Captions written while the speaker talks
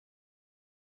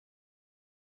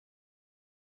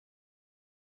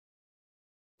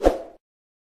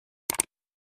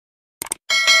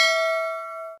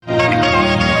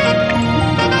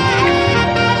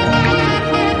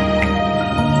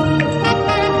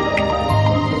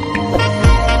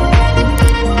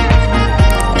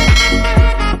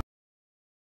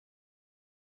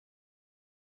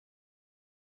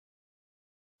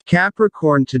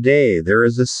Capricorn, today there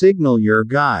is a signal, your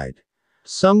guide.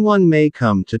 Someone may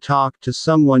come to talk to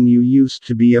someone you used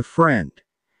to be a friend.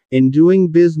 In doing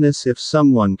business, if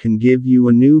someone can give you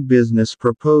a new business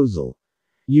proposal,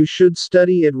 you should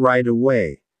study it right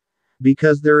away.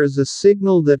 Because there is a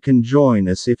signal that can join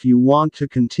us if you want to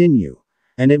continue,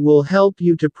 and it will help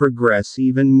you to progress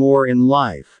even more in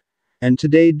life. And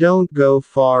today don't go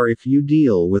far if you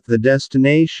deal with the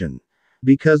destination,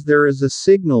 because there is a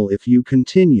signal if you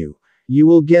continue, you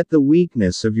will get the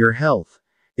weakness of your health,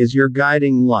 is your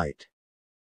guiding light.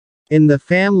 In the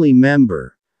family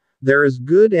member, there is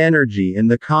good energy in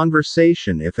the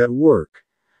conversation if at work,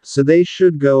 so they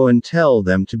should go and tell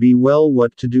them to be well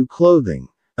what to do clothing,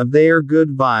 of they are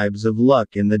good vibes of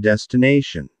luck in the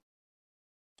destination.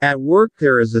 At work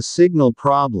there is a signal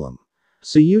problem,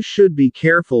 so you should be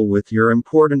careful with your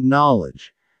important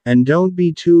knowledge, and don't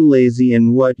be too lazy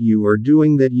in what you are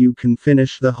doing that you can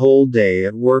finish the whole day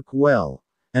at work well,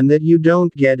 and that you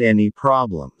don't get any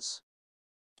problems.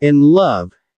 In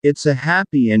love, it's a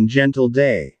happy and gentle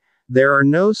day. There are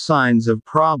no signs of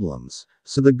problems,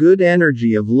 so the good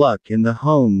energy of luck in the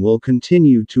home will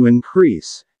continue to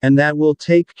increase, and that will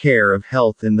take care of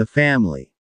health in the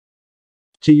family.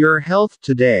 To your health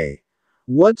today,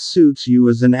 what suits you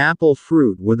is an apple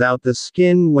fruit without the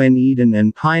skin when eaten,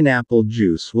 and pineapple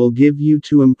juice will give you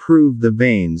to improve the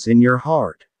veins in your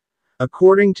heart.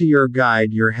 According to your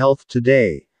guide, your health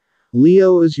today,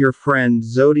 Leo is your friend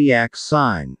zodiac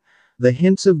sign. The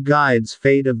hints of guides,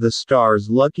 fate of the stars,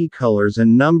 lucky colors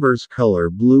and numbers, color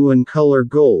blue and color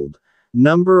gold,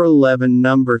 number 11,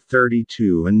 number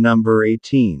 32 and number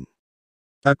 18.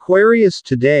 Aquarius,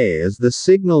 today is the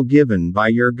signal given by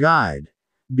your guide.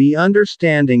 Be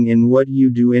understanding in what you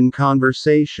do in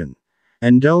conversation,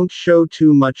 and don't show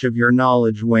too much of your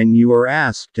knowledge when you are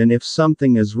asked, and if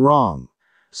something is wrong,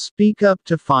 speak up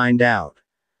to find out.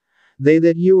 They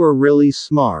that you are really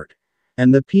smart,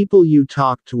 and the people you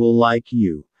talk to will like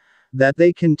you, that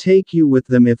they can take you with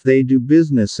them if they do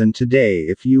business. And today,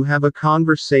 if you have a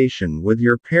conversation with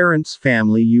your parents'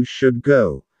 family, you should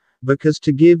go, because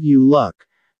to give you luck,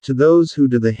 to those who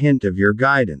do the hint of your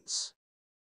guidance.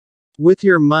 With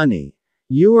your money,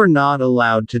 you are not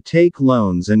allowed to take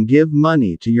loans and give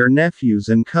money to your nephews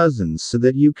and cousins so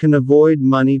that you can avoid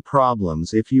money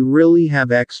problems. If you really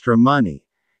have extra money,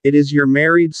 it is your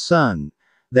married son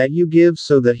that you give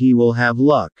so that he will have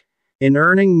luck in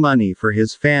earning money for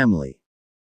his family.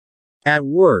 At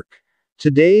work,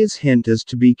 today's hint is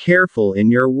to be careful in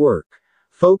your work.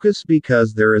 Focus,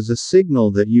 because there is a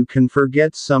signal that you can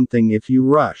forget something if you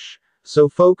rush, so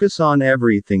focus on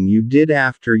everything you did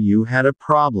after you had a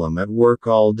problem at work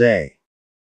all day.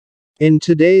 In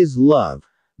today's love,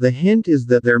 the hint is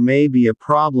that there may be a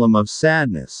problem of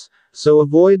sadness, so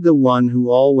avoid the one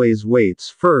who always waits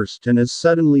first and is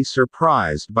suddenly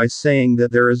surprised by saying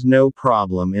that there is no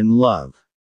problem in love.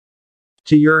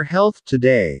 To your health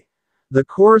today, the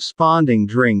corresponding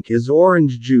drink is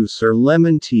orange juice or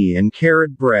lemon tea, and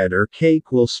carrot bread or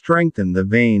cake will strengthen the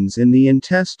veins in the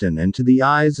intestine and to the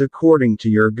eyes. According to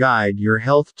your guide, your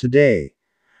health today,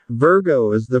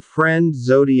 Virgo is the friend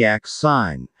zodiac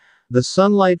sign. The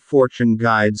sunlight fortune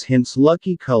guides hints,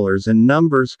 lucky colors and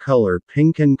numbers, color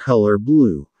pink and color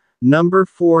blue, number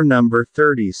 4, number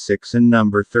 36 and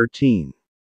number 13.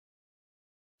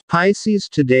 Pisces,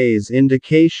 today's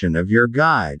indication of your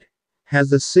guide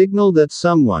has a signal that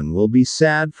someone will be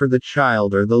sad for the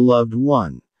child or the loved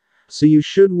one, so you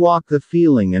should walk the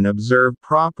feeling and observe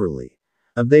properly.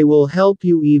 They will help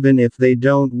you even if they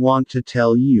don't want to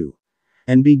tell you,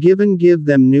 and give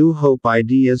them new hope,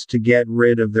 ideas to get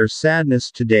rid of their sadness.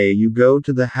 Today you go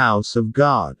to the house of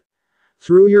God.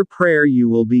 Through your prayer you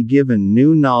will be given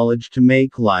new knowledge to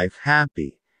make life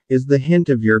happy, is the hint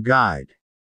of your guide.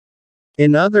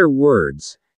 In other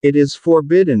words, it is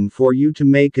forbidden for you to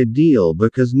make a deal,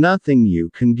 because nothing you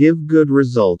can give good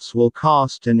results will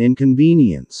cost an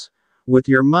inconvenience. With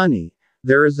your money,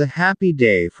 there is a happy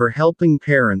day for helping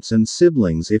parents and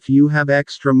siblings. If you have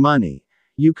extra money,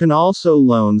 you can also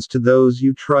loans to those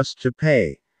you trust to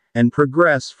pay, and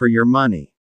progress for your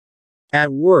money.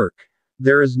 At work,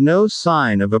 there is no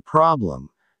sign of a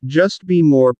problem, just be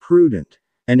more prudent,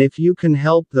 and if you can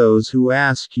help those who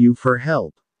ask you for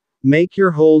help, make your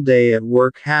whole day at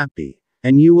work happy,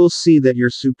 and you will see that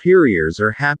your superiors are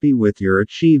happy with your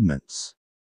achievements.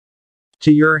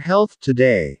 To your health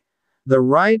today, the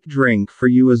right drink for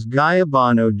you is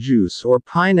guayabano juice or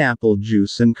pineapple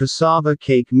juice, and cassava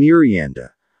cake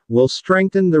merienda will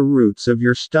strengthen the roots of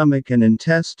your stomach and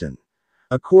intestine.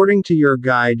 According to your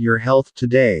guide, your health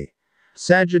today,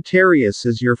 Sagittarius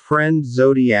is your friend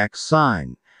zodiac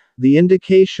sign. The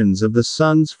indications of the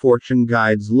sun's fortune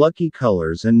guides lucky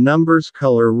colors and numbers: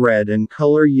 color red and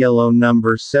color yellow,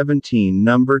 number 17,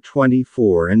 number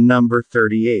 24 and number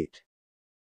 38.